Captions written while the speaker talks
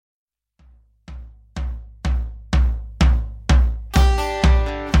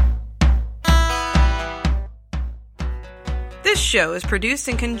show is produced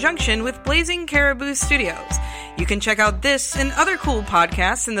in conjunction with Blazing Caribou Studios. You can check out this and other cool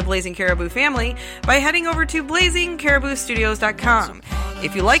podcasts in the Blazing Caribou family by heading over to blazingcariboustudios.com.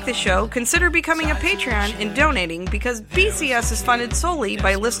 If you like the show, consider becoming a Patreon and donating because BCS is funded solely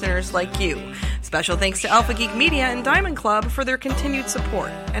by listeners like you. Special thanks to Alpha Geek Media and Diamond Club for their continued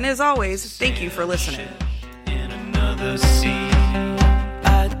support. And as always, thank you for listening. In another sea,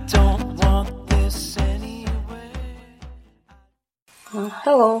 I don't want this anyway.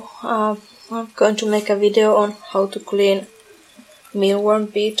 Hello, I'm going to make a video on how to clean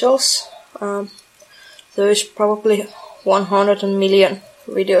mealworm beetles. There is probably 100 million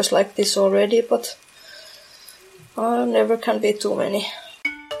videos like this already, but never can be too many.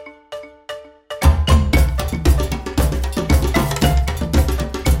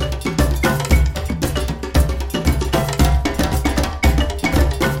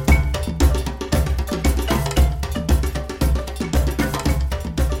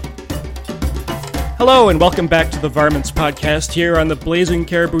 Hello and welcome back to the Varmints Podcast here on the Blazing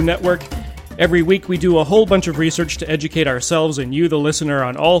Caribou Network. Every week we do a whole bunch of research to educate ourselves and you, the listener,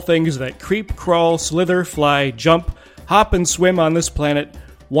 on all things that creep, crawl, slither, fly, jump, hop, and swim on this planet,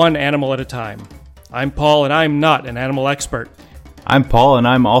 one animal at a time. I'm Paul, and I'm not an animal expert. I'm Paul, and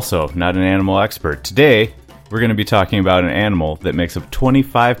I'm also not an animal expert. Today, we're going to be talking about an animal that makes up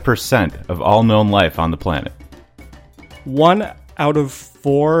 25% of all known life on the planet. 1 out of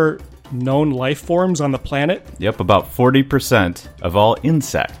 4 known life forms on the planet? Yep, about 40% of all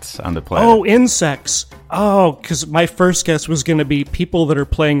insects on the planet. Oh, insects. Oh, because my first guess was going to be people that are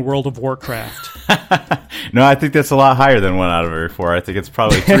playing World of Warcraft. No, I think that's a lot higher than 1 out of every 4. I think it's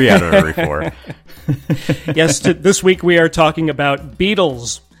probably 3 out of every 4. Yes, this week we are talking about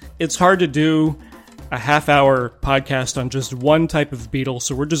beetles. It's hard to do a half-hour podcast on just one type of beetle,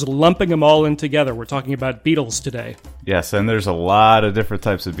 so we're just lumping them all in together. We're talking about beetles today. Yes, and there's a lot of different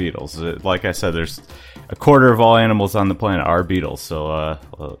types of beetles. Like I said, there's a quarter of all animals on the planet are beetles, so,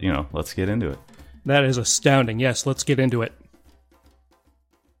 let's get into it. That is astounding. Yes, let's get into it.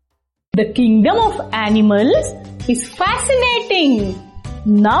 The kingdom of animals is fascinating.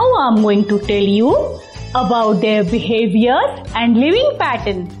 Now I'm going to tell you about their behavior and living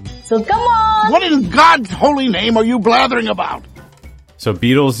pattern. So come on! What in God's holy name are you blathering about? So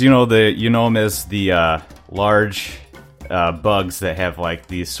beetles, you know them as the large bugs that have like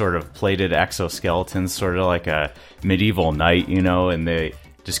these sort of plated exoskeletons, sort of like a medieval knight, and they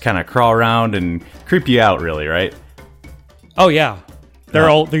just kind of crawl around and creep you out, really, right? Oh yeah.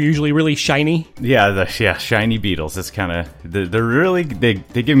 They're usually really shiny. Yeah, shiny beetles. It's kind of they're really they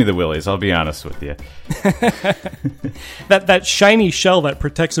give me the willies. I'll be honest with you. That shiny shell that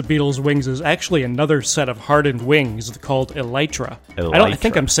protects a beetle's wings is actually another set of hardened wings called elytra. I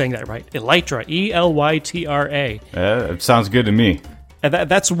think I'm saying that right. Elytra, Elytra. It sounds good to me. And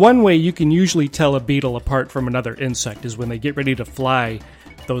that's one way you can usually tell a beetle apart from another insect is when they get ready to fly.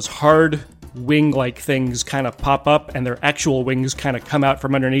 Those hard wing-like things kind of pop up, and their actual wings kind of come out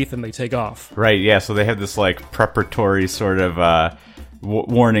from underneath, and they take off. Right, yeah, so they have this, like, preparatory sort of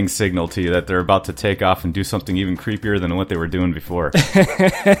warning signal to you that they're about to take off and do something even creepier than what they were doing before.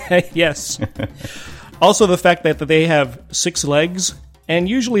 Yes. Also, the fact that they have 6 legs, and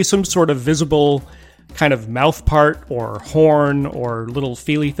usually some sort of visible kind of mouth part or horn or little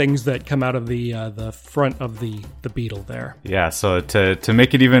feely things that come out of the front of the beetle there. Yeah, so to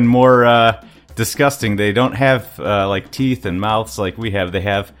make it even more disgusting, they don't have like teeth and mouths like we have. They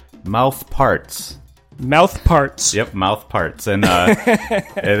have mouth parts. Mouth parts. Yep, mouth parts. And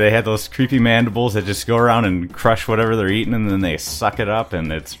they have those creepy mandibles that just go around and crush whatever they're eating, and then they suck it up,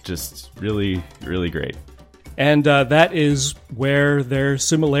 and it's just really, really great. And that is where their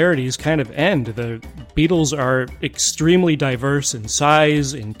similarities kind of end. The beetles are extremely diverse in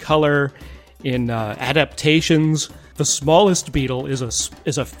size, in color, in adaptations. The smallest beetle is a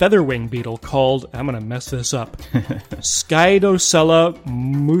featherwing beetle called, I'm going to mess this up, Scydocella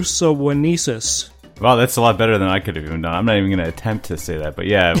musawenensis. Wow, that's a lot better than I could have even done. I'm not even going to attempt to say that. But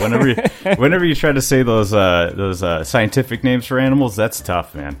yeah, whenever you try to say those scientific names for animals, that's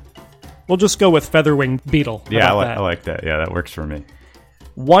tough, man. We'll just go with featherwing beetle. Yeah, I like that. Yeah, that works for me.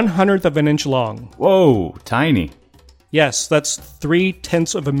 1/100 of an inch long. Whoa, tiny. Yes, that's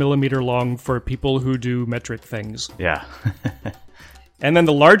 0.3 of a millimeter long for people who do metric things. Yeah. And then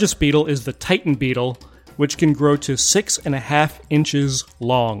the largest beetle is the Titan beetle, which can grow to 6.5 inches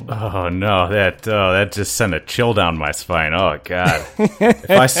long. Oh no, that just sent a chill down my spine. Oh god. If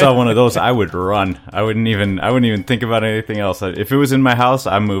I saw one of those, I would run. I wouldn't even think about anything else. If it was in my house,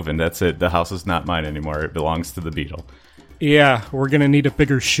 I'm moving. That's it. The house is not mine anymore. It belongs to the beetle. Yeah, we're gonna need a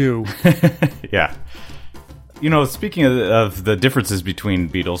bigger shoe. Yeah. speaking of the differences between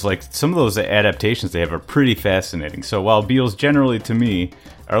beetles, like some of those adaptations they have are pretty fascinating. So while beetles generally, to me,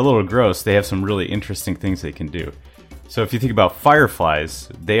 are a little gross, they have some really interesting things they can do. So if you think about fireflies,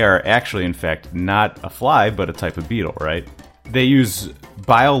 they are actually, in fact, not a fly, but a type of beetle, right? They use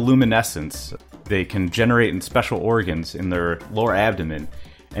bioluminescence. They can generate in special organs in their lower abdomen,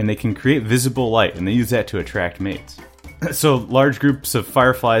 and they can create visible light, and they use that to attract mates. So large groups of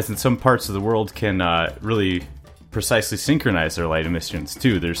fireflies in some parts of the world can really precisely synchronize their light emissions,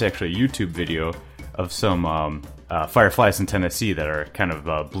 too. There's actually a YouTube video of some fireflies in Tennessee that are kind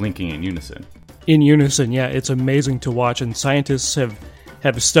of blinking in unison. In unison, yeah, it's amazing to watch, and scientists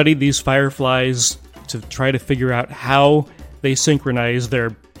have studied these fireflies to try to figure out how they synchronize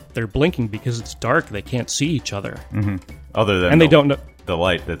their blinking, because it's dark, they can't see each other. Mm-hmm. Other than they don't know the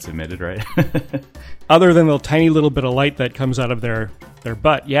light that's emitted, right? Other than the tiny little bit of light that comes out of their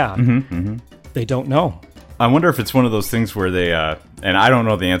butt, yeah. They don't know. I wonder if it's one of those things where they, and I don't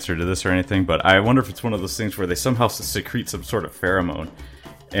know the answer to this or anything, but I wonder if it's one of those things where they somehow secrete some sort of pheromone,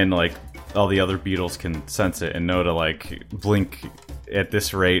 and like all the other beetles can sense it and know to like blink at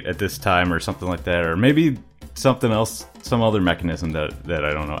this rate at this time or something like that, or maybe something else, some other mechanism that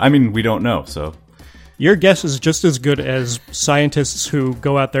I don't know. I mean, we don't know, so. Your guess is just as good as scientists who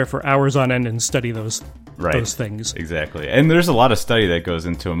go out there for hours on end and study those things. Exactly. And there's a lot of study that goes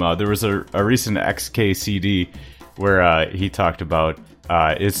into them. There was a recent XKCD where he talked about,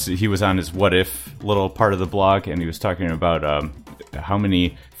 he was on his What If little part of the blog, and he was talking about how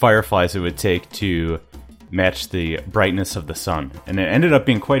many fireflies it would take to match the brightness of the sun. And it ended up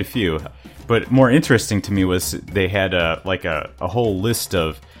being quite a few. But more interesting to me was they had a whole list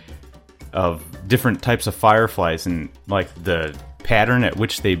of different types of fireflies and like the pattern at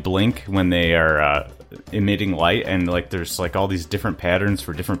which they blink when they are emitting light, and like there's like all these different patterns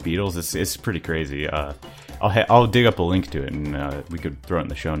for different beetles. It's pretty crazy. I'll dig up a link to it, and we could throw it in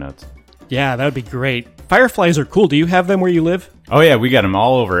the show notes. Yeah, that would be great. Fireflies are cool. Do you have them where you live? Oh yeah, we got them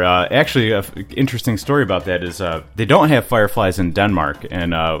all over. Actually, an interesting story about that is they don't have fireflies in Denmark,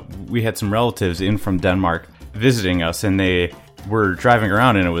 and we had some relatives in from Denmark visiting us, and they were driving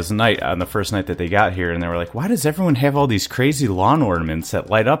around, and it was night on the first night that they got here, and they were like, why does everyone have all these crazy lawn ornaments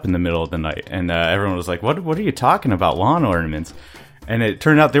that light up in the middle of the night? And everyone was like, what are you talking about, lawn ornaments? And it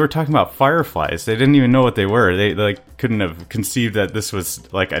turned out they were talking about fireflies. They didn't even know what they were. They like couldn't have conceived that this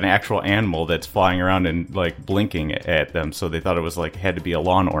was like an actual animal that's flying around and like blinking at them. So they thought it was like had to be a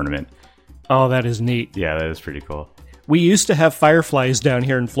lawn ornament. Oh, that is neat. Yeah, that is pretty cool. We used to have fireflies down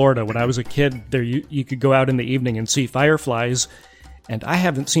here in Florida. When I was a kid, there you could go out in the evening and see fireflies, and I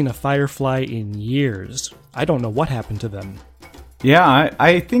haven't seen a firefly in years. I don't know what happened to them. Yeah,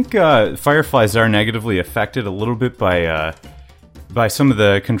 I think fireflies are negatively affected a little bit by some of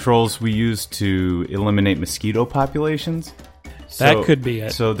the controls we use to eliminate mosquito populations. That could be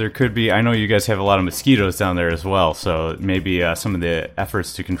it. So there could be, I know you guys have a lot of mosquitoes down there as well, so maybe some of the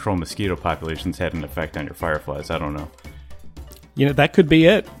efforts to control mosquito populations had an effect on your fireflies. I don't know. You know, that could be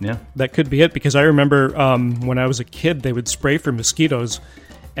it. Yeah. That could be it, because I remember when I was a kid, they would spray for mosquitoes,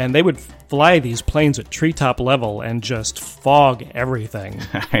 and they would fly these planes at treetop level and just fog everything.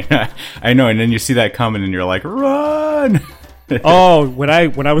 I know, and then you see that coming and you're like, run! Oh, when I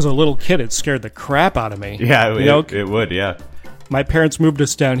was a little kid, it scared the crap out of me. Yeah, it would, yeah. My parents moved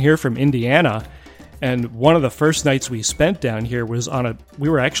us down here from Indiana, and one of the first nights we spent down here was we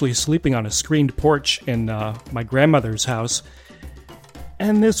were actually sleeping on a screened porch in my grandmother's house,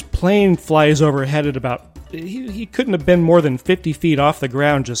 and this plane flies overhead at about, he couldn't have been more than 50 feet off the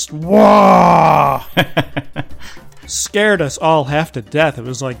ground, just whoa! Scared us all half to death. It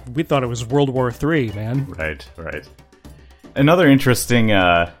was like, we thought it was World War III, man. Right. Another interesting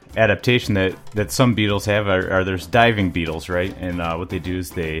adaptation that some beetles have are there's diving beetles, right? And what they do is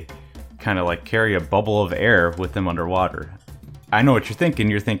they kind of like carry a bubble of air with them underwater. I know what you're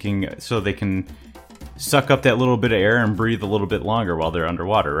thinking. You're thinking so they can suck up that little bit of air and breathe a little bit longer while they're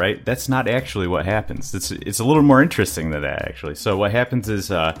underwater, right? That's not actually what happens. It's a little more interesting than that, actually. So what happens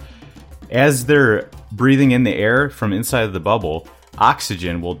is as they're breathing in the air from inside of the bubble,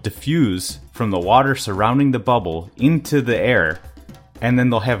 oxygen will diffuse from the water surrounding the bubble into the air, and then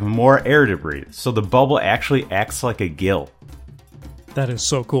they'll have more air to breathe. So the bubble actually acts like a gill. That is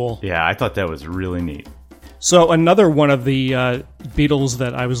so cool. Yeah, I thought that was really neat. So another one of the beetles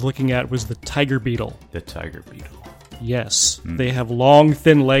that I was looking at was the tiger beetle. The tiger beetle. Yes. They have long,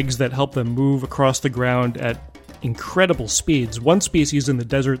 thin legs that help them move across the ground at incredible speeds. One species in the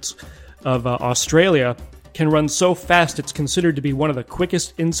deserts of Australia can run so fast it's considered to be one of the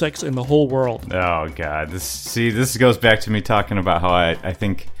quickest insects in the whole world. Oh, God. This goes back to me talking about how I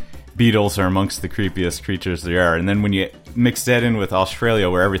think beetles are amongst the creepiest creatures there are. And then when you mix that in with Australia,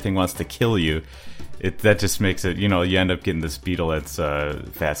 where everything wants to kill you, that just makes it, you end up getting this beetle that's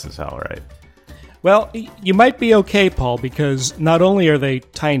fast as hell, right? Well, you might be okay, Paul, because not only are they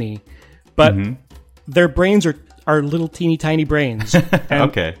tiny, but their brains are little teeny tiny brains. And,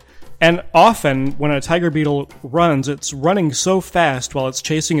 okay. And often, when a tiger beetle runs, it's running so fast while it's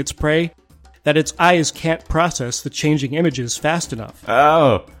chasing its prey that its eyes can't process the changing images fast enough.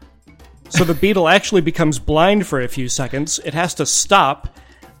 Oh. So the beetle actually becomes blind for a few seconds. It has to stop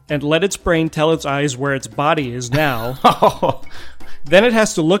and let its brain tell its eyes where its body is now. Then it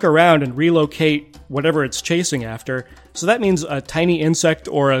has to look around and relocate whatever it's chasing after. So that means a tiny insect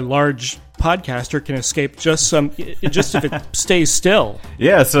or a large podcaster can escape just if it stays still.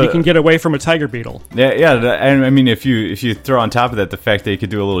 Yeah, so you can get away from a tiger beetle. Yeah. And I mean, if you throw on top of that the fact that you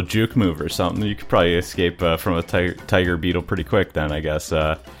could do a little juke move or something, you could probably escape from a tiger beetle pretty quick. Then I guess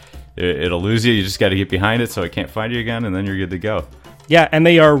it'll lose you. You just got to get behind it so it can't find you again, and then you're good to go. Yeah, and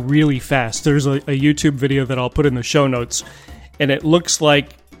they are really fast. There's a YouTube video that I'll put in the show notes. And it looks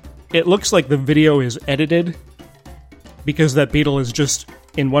like the video is edited because that beetle is just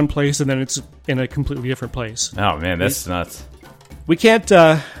in one place and then it's in a completely different place. Oh man, that's nuts. We can't do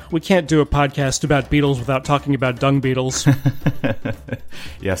a podcast about beetles without talking about dung beetles.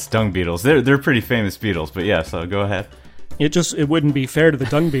 Yes, dung beetles. They're pretty famous beetles, but yeah, so go ahead. It wouldn't be fair to the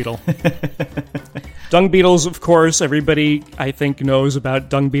dung beetle. Dung beetles, of course, everybody I think knows about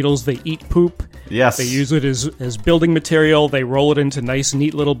dung beetles. They eat poop. Yes. They use it as building material. They roll it into nice,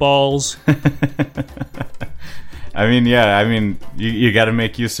 neat little balls. You got to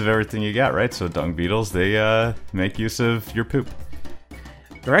make use of everything you got, right? So dung beetles, they make use of your poop.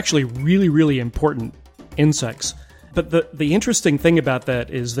 They're actually really, really important insects. But the interesting thing about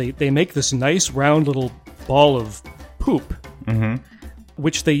that is they make this nice round little ball of poop,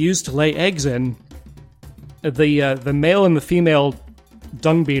 which they use to lay eggs in. The male and the female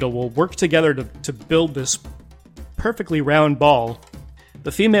dung beetle will work together to build this perfectly round ball.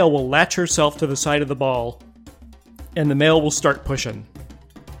 The female will latch herself to the side of the ball, and the male will start pushing.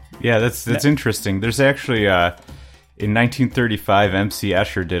 Yeah, that's interesting. There's actually in 1935, M.C.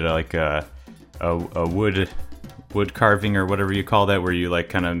 Escher did a wood carving or whatever you call that, where you like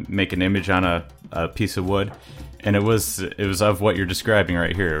kind of make an image on a piece of wood, and it was of what you're describing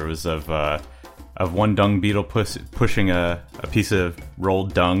right here. It was of one dung beetle pushing a piece of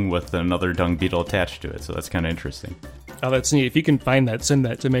rolled dung with another dung beetle attached to it. So that's kind of interesting. Oh, that's neat. If you can find that, send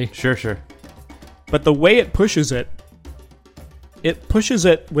that to me. Sure. But the way it pushes it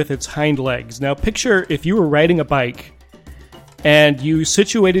with its hind legs. Now picture if you were riding a bike and you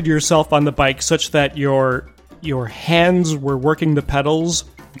situated yourself on the bike such that your hands were working the pedals.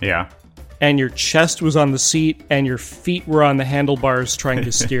 Yeah. And your chest was on the seat, and your feet were on the handlebars trying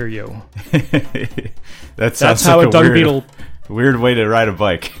to steer you. That's how a dung beetle. Weird way to ride a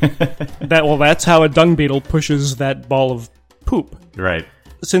bike. That's how a dung beetle pushes that ball of poop. Right.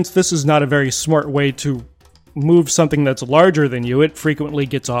 Since this is not a very smart way to move something that's larger than you, it frequently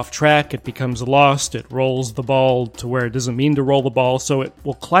gets off track. It becomes lost. It rolls the ball to where it doesn't mean to roll the ball, so it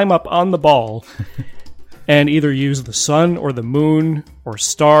will climb up on the ball. And either use the sun or the moon or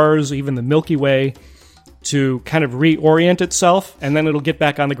stars, even the Milky Way, to kind of reorient itself, and then it'll get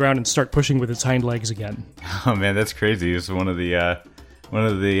back on the ground and start pushing with its hind legs again. Oh man, that's crazy. It's one of the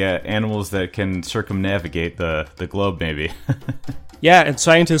animals that can circumnavigate the globe, maybe. Yeah, and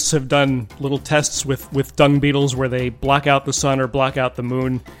scientists have done little tests with dung beetles where they block out the sun or block out the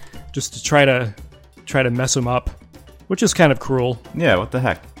moon just to try to mess them up, which is kind of cruel. Yeah, what the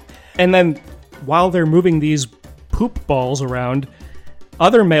heck? And then while they're moving these poop balls around,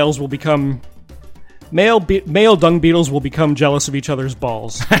 other males will become... Male dung beetles will become jealous of each other's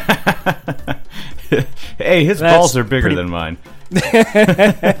balls. Hey, his balls are bigger than mine.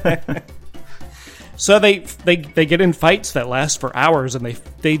 So they get in fights that last for hours, and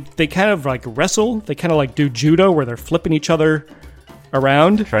they kind of like wrestle. They kind of like do judo, where they're flipping each other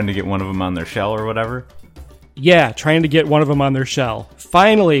around. Trying to get one of them on their shell or whatever? Yeah, trying to get one of them on their shell.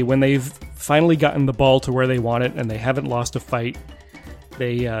 Finally, when they've finally gotten the ball to where they want it, and they haven't lost a fight,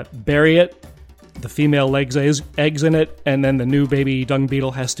 they bury it. The female lays eggs in it, and then the new baby dung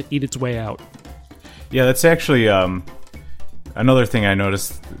beetle has to eat its way out. Yeah, that's actually another thing I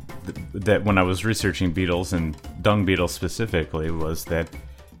noticed that when I was researching beetles, and dung beetles specifically, was that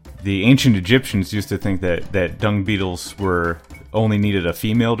the ancient Egyptians used to think that dung beetles only needed a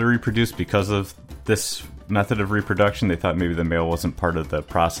female to reproduce because of this method of reproduction. They thought maybe the male wasn't part of the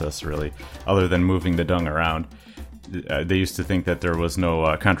process, really, other than moving the dung around. They used to think that there was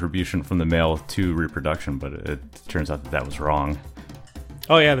no contribution from the male to reproduction, but it turns out that was wrong.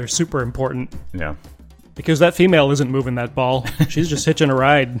 Oh yeah, they're super important Yeah. because that female isn't moving that ball. She's just hitching a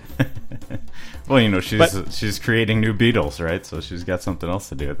ride. Well, you know, she's creating new beetles, right? So she's got something else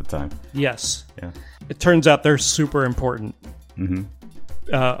to do at the time. Yes. Yeah. It turns out they're super important.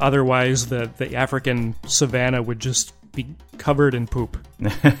 Otherwise, the African savanna would just be covered in poop.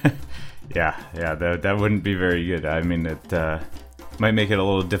 Yeah, that wouldn't be very good. I mean, it might make it a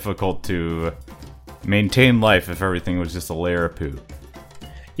little difficult to maintain life if everything was just a layer of poop.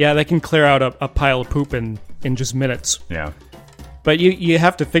 Yeah, they can clear out a pile of poop in just minutes. Yeah. But you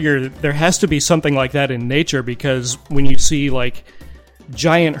have to figure that there has to be something like that in nature, because when you see like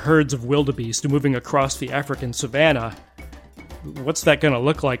giant herds of wildebeest moving across the African savanna, what's that going to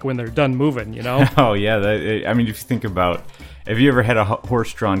look like when they're done moving, you know? Oh, yeah. I mean, if you think about... Have you ever had a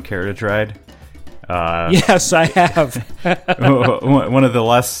horse-drawn carriage ride? Yes, I have. One of the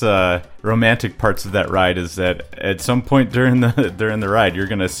less romantic parts of that ride is that at some point during the ride, you're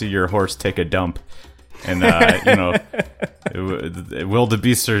going to see your horse take a dump. And, you know,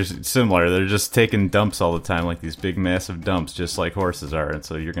 wildebeest are similar. They're just taking dumps all the time, like these big, massive dumps, just like horses are. And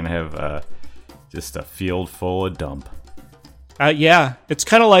so you're going to have just a field full of dump. Yeah, it's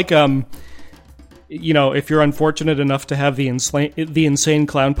kind of like, you know, if you're unfortunate enough to have the insane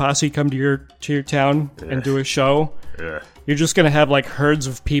clown posse come to your town and do a show, you're just going to have like herds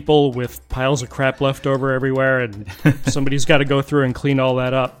of people with piles of crap left over everywhere, and somebody's got to go through and clean all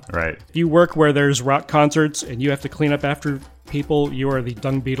that up. Right. If you work where there's rock concerts and you have to clean up after people, you are the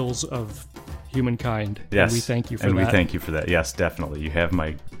dung beetles of humankind. Yes. And we thank you for and that. we thank you for that. Yes, definitely. You have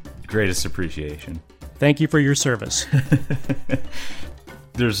my greatest appreciation. Thank you for your service.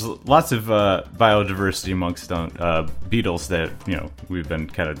 There's lots of biodiversity amongst beetles that, you know, we've been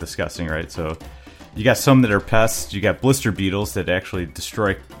kind of discussing, right? So you got some that are pests. You got blister beetles that actually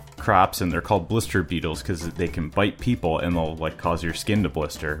destroy crops, and they're called blister beetles because they can bite people and they'll like cause your skin to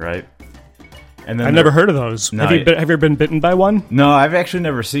blister, right? And then I've never heard of those. No, have you ever been bitten by one? No, I've actually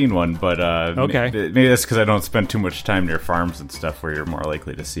never seen one, but okay. Maybe that's because I don't spend too much time near farms and stuff where you're more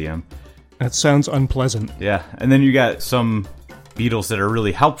likely to see them. That sounds unpleasant. Yeah, and then you got some beetles that are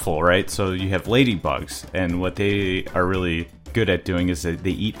really helpful, right? So you have ladybugs, and what they are really good at doing is that they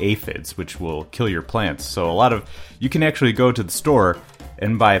eat aphids, which will kill your plants. So you can actually go to the store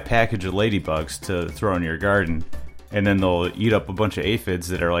and buy a package of ladybugs to throw in your garden, and then they'll eat up a bunch of aphids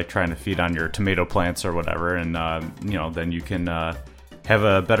that are like trying to feed on your tomato plants or whatever, and you know, then you can have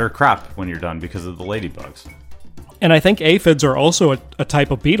a better crop when you're done because of the ladybugs. And I think aphids are also a type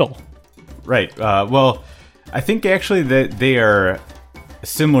of beetle. Right. Well, I think actually that they are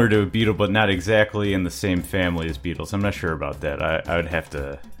similar to a beetle, but not exactly in the same family as beetles. I'm not sure about that. I would have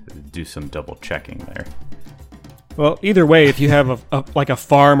to do some double checking there. Well, either way, if you have like a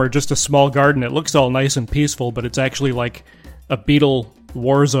farm or just a small garden, it looks all nice and peaceful, but it's actually like a beetle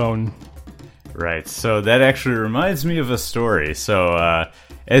war zone. Right. So that actually reminds me of a story. So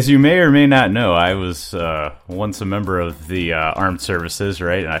as you may or may not know, I was once a member of the armed services,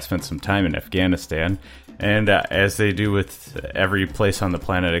 right? And I spent some time in Afghanistan. And as they do with every place on the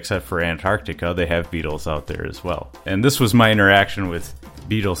planet except for Antarctica, they have beetles out there as well. And this was my interaction with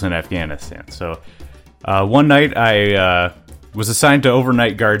beetles in Afghanistan. So one night I was assigned to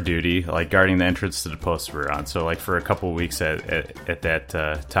overnight guard duty, like guarding the entrance to the post we were on. So like for a couple of weeks at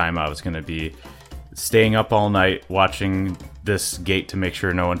that time, I was going to be staying up all night watching this gate to make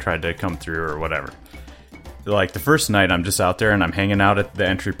sure no one tried to come through or whatever. Like the first night, I'm just out there and I'm hanging out at the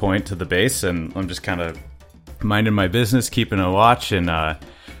entry point to the base, and I'm just kind of minding my business, keeping a watch, and all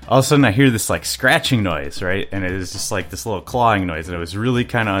of a sudden I hear this like scratching noise, right? And it is just like this little clawing noise, and it was really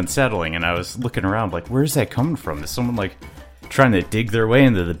kind of unsettling. And I was looking around like, where's that coming from? Is someone like trying to dig their way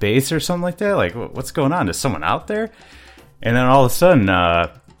into the base or something like that? Like, what's going on? Is someone out there? And then all of a sudden, I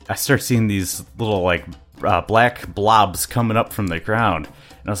start seeing these little like black blobs coming up from the ground.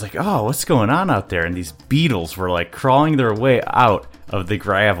 And I was like, oh, what's going on out there? And these beetles were like crawling their way out of the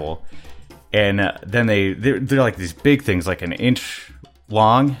gravel. And then they're like these big things, like an inch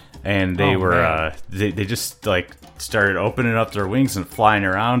long. And they they just like started opening up their wings and flying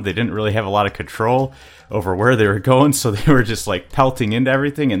around. They didn't really have a lot of control over where they were going. So they were just like pelting into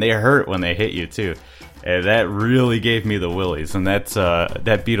everything. And they hurt when they hit you too. And that really gave me the willies. And that's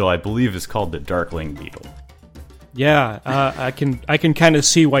that beetle, I believe, is called the darkling beetle. Yeah, I can kind of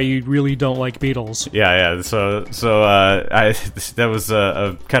see why you really don't like beetles. Yeah. So that was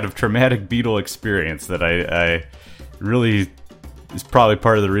a kind of traumatic beetle experience that I really is probably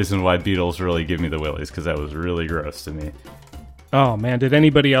part of the reason why beetles really give me the willies, because that was really gross to me. Oh man, did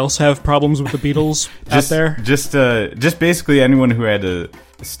anybody else have problems with the Beatles out there? Just basically anyone who had to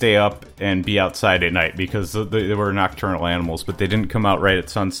stay up and be outside at night, because they were nocturnal animals, but they didn't come out right at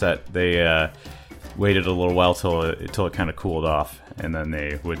sunset. They waited a little while till it kind of cooled off, and then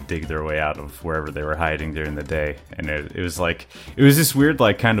they would dig their way out of wherever they were hiding during the day. And it was this weird,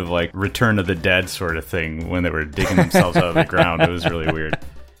 like, kind of like Return of the Dead sort of thing when they were digging themselves out of the ground. It was really weird.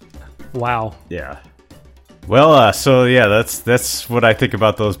 Wow. Yeah. Well, so yeah, that's what I think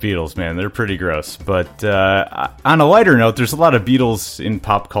about those Beatles, man. They're pretty gross. But on a lighter note, there's a lot of Beatles in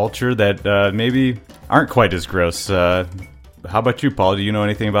pop culture that maybe aren't quite as gross. How about you, Paul? Do you know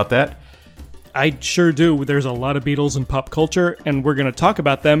anything about that? I sure do. There's a lot of Beatles in pop culture, and we're going to talk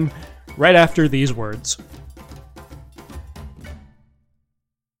about them right after these words.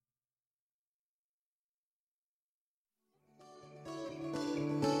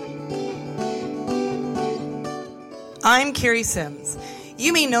 I'm Carrie Sims.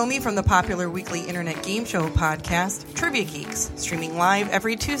 You may know me from the popular weekly internet game show podcast, Trivia Geeks, streaming live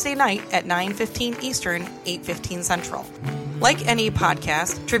every Tuesday night at 9:15 Eastern, 8:15 Central. Like any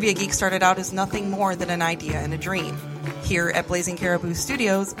podcast, Trivia Geeks started out as nothing more than an idea and a dream. Here at Blazing Caribou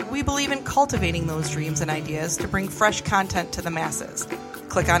Studios, we believe in cultivating those dreams and ideas to bring fresh content to the masses.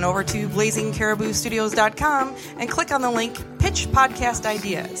 Click on over to blazingcariboustudios.com and click on the link Pitch Podcast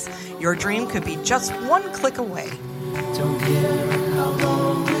Ideas. Your dream could be just one click away. Don't care how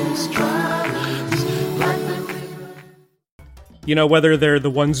long this drive is. You know, whether they're the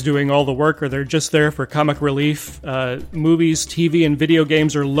ones doing all the work or they're just there for comic relief, movies, TV, and video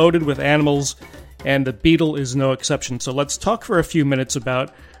games are loaded with animals, and the beetle is no exception. So let's talk for a few minutes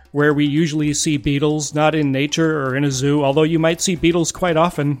about where we usually see beetles, not in nature or in a zoo, although you might see beetles quite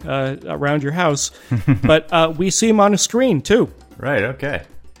often around your house. But we see them on a screen, too. Right, okay.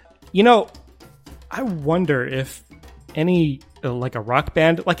 You know, I wonder if any, like a rock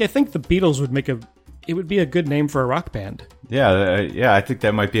band, like I think the Beatles would it would be a good name for a rock band. Yeah, I think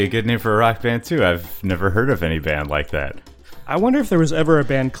that might be a good name for a rock band, too. I've never heard of any band like that. I wonder if there was ever a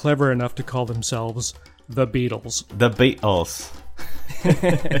band clever enough to call themselves the Beatles. The Beatles.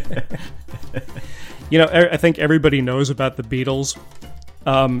 You know, I think everybody knows about the Beatles.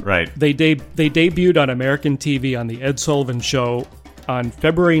 Right. They debuted on American TV on The Ed Sullivan Show on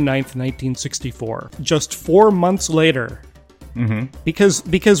February 9th, 1964. Just 4 months later. Mm-hmm.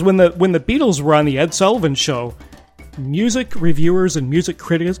 Because when the Beatles were on The Ed Sullivan Show, music reviewers and music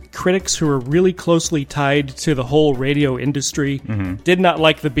critics who were really closely tied to the whole radio industry did not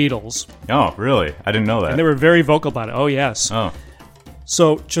like the Beatles. Oh, really? I didn't know that. And they were very vocal about it. Oh, yes. Oh.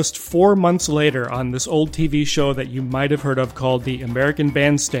 So just 4 months later, on this old TV show that you might have heard of called The American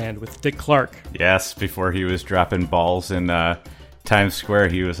Bandstand with Dick Clark. Yes, before he was dropping balls in Times Square,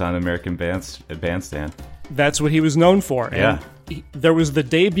 he was on American Bandstand. That's what he was known for. Yeah. And there was the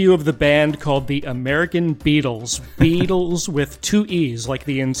debut of the band called the American Beatles. Beatles with 2 E's, like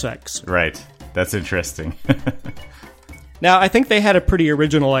the insects. Right. That's interesting. Now, I think they had a pretty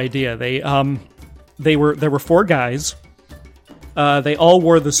original idea. There were 4 guys. They all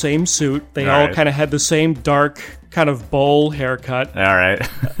wore the same suit. They all kind of had the same dark kind of bowl haircut. All right.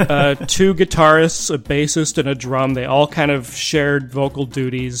 2 guitarists, a bassist, and a drum. They all kind of shared vocal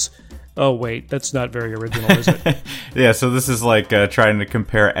duties. Oh, wait, that's not very original, is it? Yeah, so this is like trying to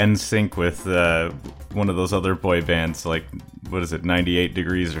compare NSYNC with one of those other boy bands, like, what is it, 98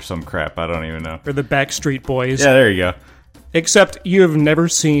 Degrees or some crap, I don't even know. Or the Backstreet Boys. Yeah, there you go. Except you have never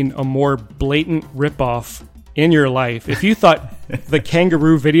seen a more blatant ripoff in your life. If you thought the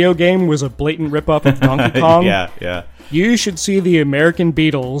Kangaroo video game was a blatant ripoff of Donkey Kong, yeah, you should see the American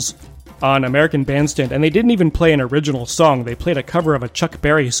Beatles on American Bandstand, and they didn't even play an original song. They played a cover of a Chuck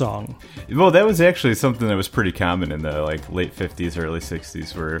Berry song. Well, that was actually something that was pretty common in the late 50s, early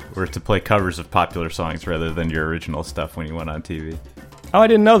 60s, were to play covers of popular songs rather than your original stuff when you went on TV. Oh, I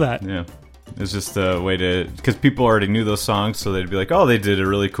didn't know that. Yeah. It was just a way to... Because people already knew those songs, so they'd be like, oh, they did a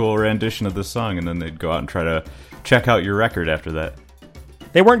really cool rendition of this song, and then they'd go out and try to check out your record after that.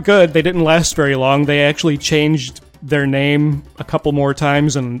 They weren't good. They didn't last very long. They actually changed their name a couple more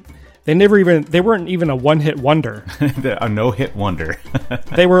times, and they weren't even a one-hit wonder. A no-hit wonder.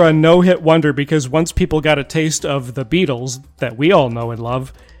 They were a no-hit wonder because once people got a taste of the Beatles that we all know and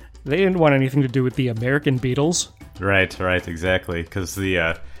love, they didn't want anything to do with the American Beatles. Right, exactly. Because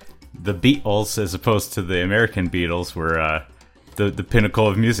the Beatles, as opposed to the American Beatles, were the pinnacle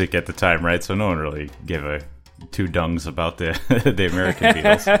of music at the time, right? So no one really gave a 2 dungs about the American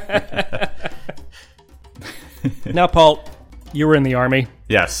Beatles. Now, Paul, you were in the Army.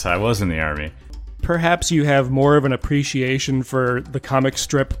 Yes, I was in the Army. Perhaps you have more of an appreciation for the comic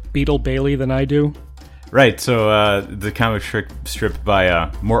strip Beetle Bailey than I do? Right, so the comic strip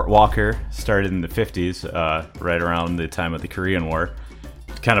by Mort Walker started in the 50s, right around the time of the Korean War.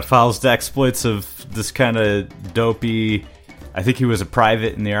 It kind of follows the exploits of this kind of dopey... I think he was a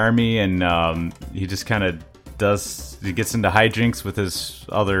private in the Army, and he just kind of he gets into hijinks with his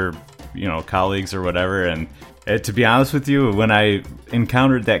other, colleagues or whatever, and to be honest with you, when I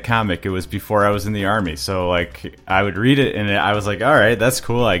encountered that comic, it was before I was in the Army. So, like, I would read it, and I was like, all right, that's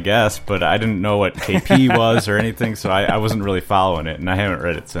cool, I guess. But I didn't know what KP was or anything, so I wasn't really following it. And I haven't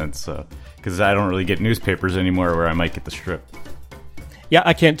read it since, because I don't really get newspapers anymore where I might get the strip. Yeah,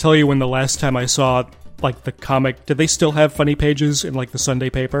 I can't tell you when the last time I saw, like, the comic. Did they still have funny pages in, like, the Sunday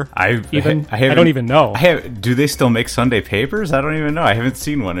paper? I don't even know. Do they still make Sunday papers? I don't even know. I haven't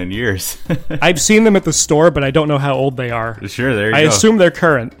seen one in years. I've seen them at the store, but I don't know how old they are. Sure, there you go. I assume they're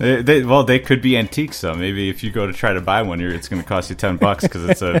current. They could be antiques, though. Maybe if you go to try to buy one, it's going to cost you $10 because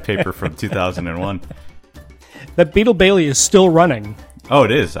it's a paper from 2001. That Beetle Bailey is still running. Oh,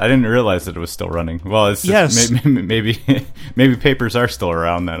 it is. I didn't realize that it was still running. Well, it's just, yes. maybe papers are still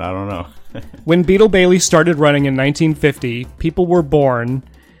around then. I don't know. When Beetle Bailey started running in 1950, people were born,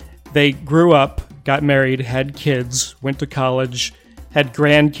 they grew up, got married, had kids, went to college, had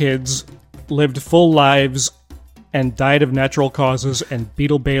grandkids, lived full lives, and died of natural causes, and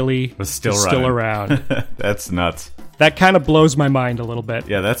Beetle Bailey was still around. That's nuts. That kind of blows my mind a little bit.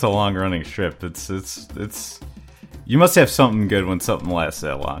 Yeah, that's a long-running strip. It's. You must have something good when something lasts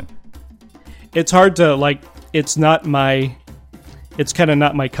that long. It's hard to, it's kind of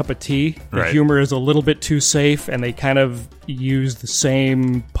not my cup of tea. The humor is a little bit too safe, and they kind of use the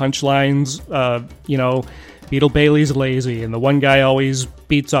same punchlines. Beetle Bailey's lazy, and the one guy always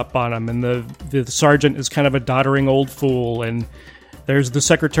beats up on him, and the sergeant is kind of a doddering old fool, and there's the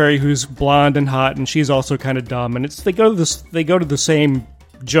secretary who's blonde and hot, and she's also kind of dumb, and they go to the same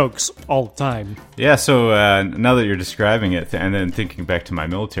jokes all the time. Yeah, so now that you're describing it, and then thinking back to my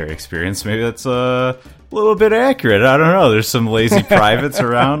military experience, maybe that's a little bit accurate. I don't know. There's some lazy privates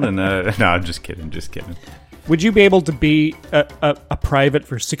around, and no, I'm just kidding. Would you be able to be a private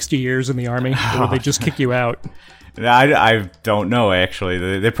for 60 years in the Army, or would they just kick you out? I don't know,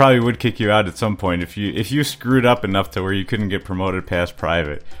 actually. They probably would kick you out at some point. If you screwed up enough to where you couldn't get promoted past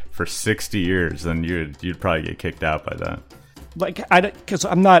private for 60 years, then you'd probably get kicked out by then. Because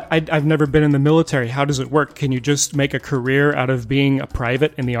I've never been in the military. How does it work? Can you just make a career out of being a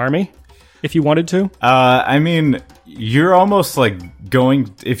private in the Army if you wanted to? I mean, you're almost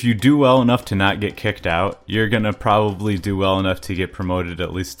if you do well enough to not get kicked out, you're going to probably do well enough to get promoted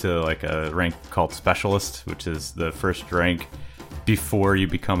at least to a rank called specialist, which is the first rank before you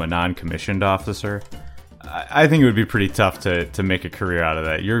become a non-commissioned officer. I think it would be pretty tough to make a career out of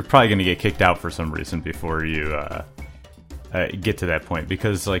that. You're probably going to get kicked out for some reason before you get to that point,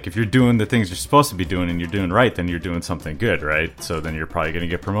 because if you're doing the things you're supposed to be doing and you're doing right, then you're doing something good, right? So then you're probably going to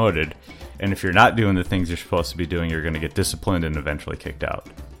get promoted, and if you're not doing the things you're supposed to be doing, you're going to get disciplined and eventually kicked out.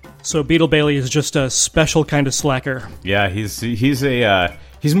 So Beetle Bailey is just a special kind of slacker. Yeah, he's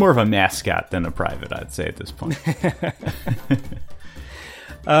more of a mascot than a private, I'd say, at this point.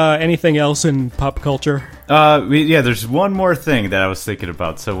 Anything else in pop culture? There's one more thing that I was thinking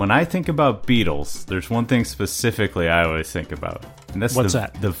about. So when I think about Beetles, there's one thing specifically I always think about. And that's What's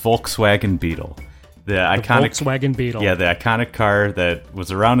that? The Volkswagen Beetle. The iconic Volkswagen Beetle. Yeah, the iconic car that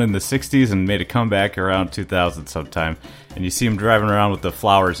was around in the 60s and made a comeback around 2000 sometime. And you see him driving around with the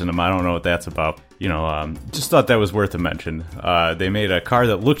flowers in him. I don't know what that's about. Just thought that was worth a mention. They made a car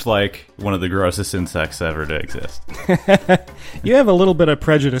that looked like one of the grossest insects ever to exist. You have a little bit of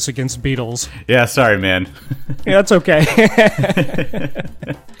prejudice against beetles. Yeah, sorry, man. Yeah, that's okay.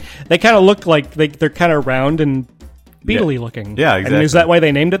 They kind of look like they're kind of round and beetle-y looking. Yeah, exactly. And is that why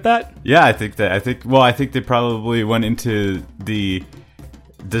they named it that? Yeah, I think they probably went into the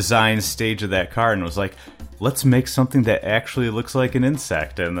design stage of that car and was like, let's make something that actually looks like an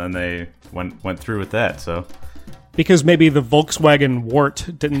insect, and then they went through with that. So because maybe the Volkswagen Wart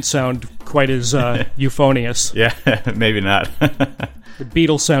didn't sound quite as euphonious. Yeah, maybe not. The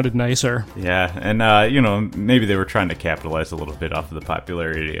Beetle sounded nicer. Yeah, and maybe they were trying to capitalize a little bit off of the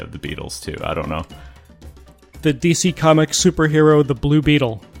popularity of the Beatles too. I don't know. The DC Comics superhero, the Blue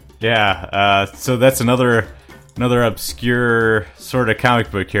Beetle. Yeah, so that's another obscure sort of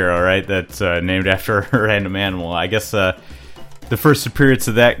comic book hero, right? That's named after a random animal. I guess the first appearance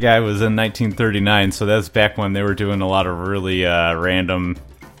of that guy was in 1939, so that's back when they were doing a lot of really random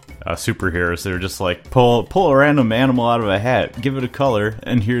superheroes. They were just like, pull a random animal out of a hat, give it a color,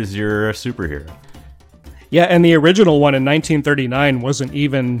 and here's your superhero. Yeah, and the original one in 1939 wasn't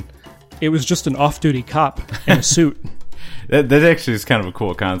even... It was just an off-duty cop in a suit. That actually is kind of a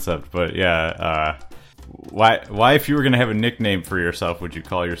cool concept, but yeah... Why, if you were going to have a nickname for yourself, would you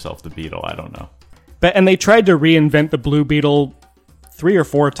call yourself the Beetle? I don't know. And they tried to reinvent the Blue Beetle 3 or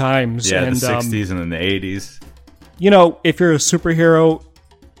 4 times. Yeah, and, the 60s and then the 80s. You know, if you're a superhero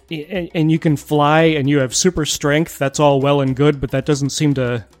and you can fly and you have super strength, that's all well and good, but that doesn't seem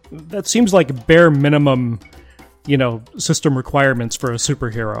to... That seems like bare minimum, you know, system requirements for a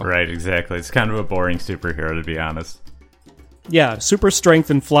superhero. Right, exactly. It's kind of a boring superhero, to be honest. Yeah, super strength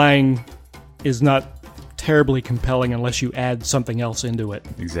and flying is not terribly compelling unless you add something else into it.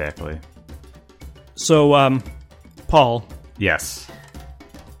 Exactly. So, Paul. Yes.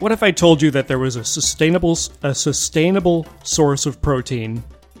 What if I told you that there was a sustainable source of protein,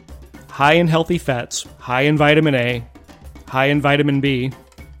 high in healthy fats, high in vitamin A, high in vitamin B?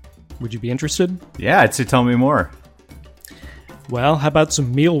 Would you be interested? Yeah, I'd say tell me more. Well, how about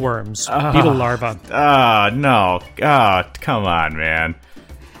some mealworms, beetle larvae? No. Come on, man.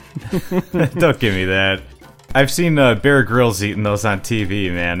 Don't give me that. I've seen Bear Grylls eating those on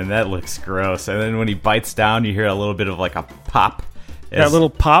TV, man, and that looks gross. And then when he bites down, you hear a little bit of like a pop. That little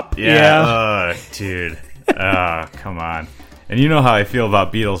pop? Yeah. Dude. Come on. And you know how I feel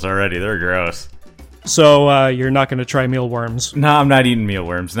about beetles already. They're gross. So you're not going to try mealworms? No, I'm not eating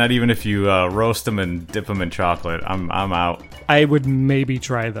mealworms. Not even if you roast them and dip them in chocolate. I'm out. I would maybe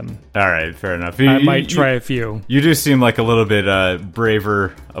try them. All right, fair enough. I might try a few. You do seem like a little bit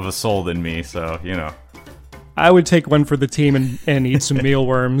braver of a soul than me, so, you know. I would take one for the team and eat some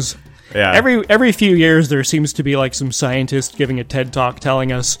mealworms. Yeah. Every few years, there seems to be like some scientist giving a TED Talk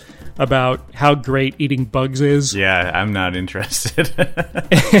telling us about how great eating bugs is. Yeah, I'm not interested.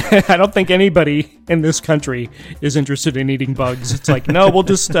 I don't think anybody in this country is interested in eating bugs. It's like, no, we'll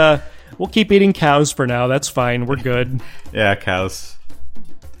just we'll keep eating cows for now. That's fine. We're good. Yeah, cows.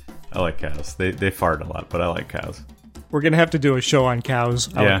 I like cows. They fart a lot, but I like cows. We're gonna have to do a show on cows.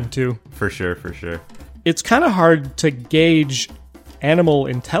 I like them too. For sure. It's kind of hard to gauge animal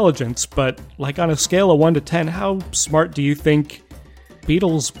intelligence, but like on a scale of 1 to 10, how smart do you think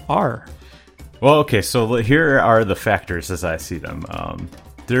beetles are? Well, okay, so here are the factors as I see them.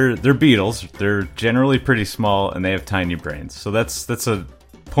 They're beetles. They're generally pretty small, and they have tiny brains. So that's a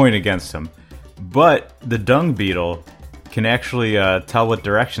point against them. But the dung beetle can actually tell what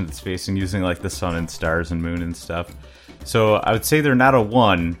direction it's facing using like the sun and stars and moon and stuff. So I would say they're not a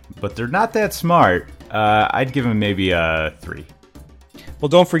 1, but they're not that smart. I'd give them maybe a 3. Well,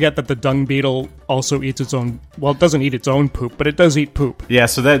 don't forget that the dung beetle also eats its own... Well, it doesn't eat its own poop, but it does eat poop. Yeah,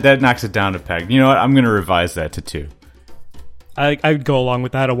 so that knocks it down a peg. You know what? I'm going to revise that to 2. I'd go along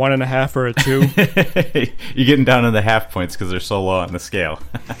with that, a 1.5 or a 2. You're getting down to the half points because they're so low on the scale.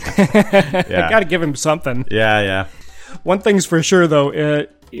 I gotta give him something. Yeah. One thing's for sure, though,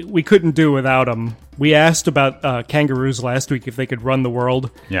 we couldn't do without them. We asked about kangaroos last week if they could run the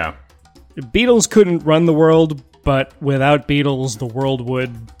world. Yeah. Beetles couldn't run the world, but without beetles, the world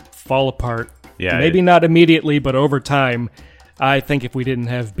would fall apart. Yeah. Maybe not immediately, but over time. I think if we didn't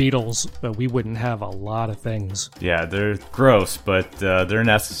have beetles, we wouldn't have a lot of things. Yeah, they're gross, but they're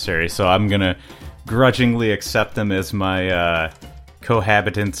necessary, so I'm going to grudgingly accept them as my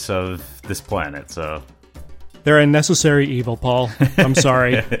cohabitants of this planet, so... They're a necessary evil, Paul. I'm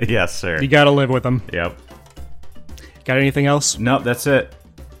sorry. Yes, sir. You gotta live with them. Yep. Got anything else? Nope, that's it.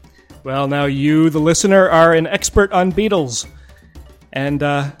 Well, now you, the listener, are an expert on beetles. And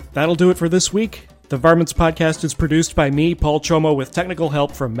that'll do it for this week. The Varmints Podcast is produced by me, Paul Chomo, with technical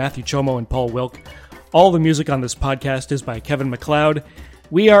help from Matthew Chomo and Paul Wilk. All the music on this podcast is by Kevin MacLeod.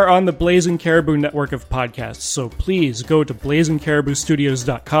 We are on the Blazing Caribou network of podcasts, so please go to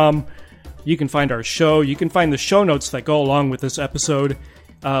blazingcariboustudios.com. You can find our show. You can find the show notes that go along with this episode,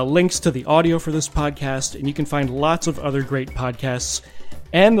 links to the audio for this podcast, and you can find lots of other great podcasts,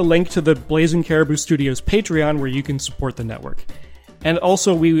 and the link to the Blazing Caribou Studios Patreon where you can support the network. And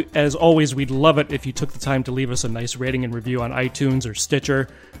also, as always, we'd love it if you took the time to leave us a nice rating and review on iTunes or Stitcher.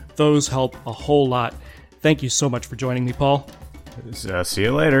 Those help a whole lot. Thank you so much for joining me, Paul. See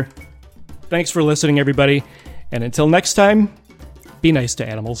you later. Thanks for listening, everybody. And until next time, be nice to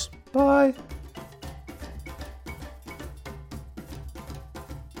animals. Bye.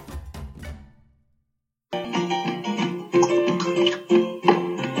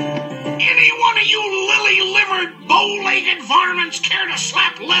 Any one of you lily-livered, bow-legged varmints care to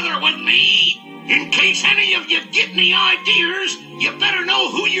slap leather with me? In case any of you get any ideas, you better know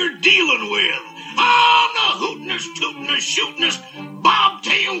who you're dealing with. I'm the hootin'est, tootin'est, shootin'est,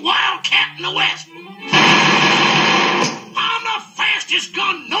 bobtail wildcat in the West. I'm the fastest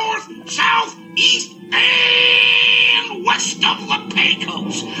gun north, south, east, and west of the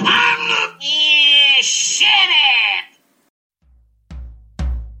Pecos. I'm the... Yeah, shut it!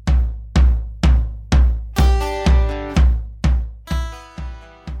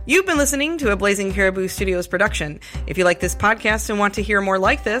 You've been listening to a Blazing Caribou Studios production. If you like this podcast and want to hear more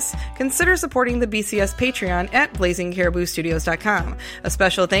like this, consider supporting the BCS Patreon at blazingcariboustudios.com. A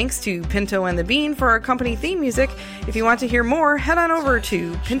special thanks to Pinto and the Bean for our company theme music. If you want to hear more, head on over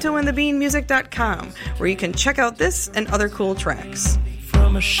to pintoandthebeanmusic.com, where you can check out this and other cool tracks.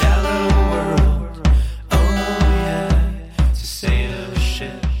 From a shallow world.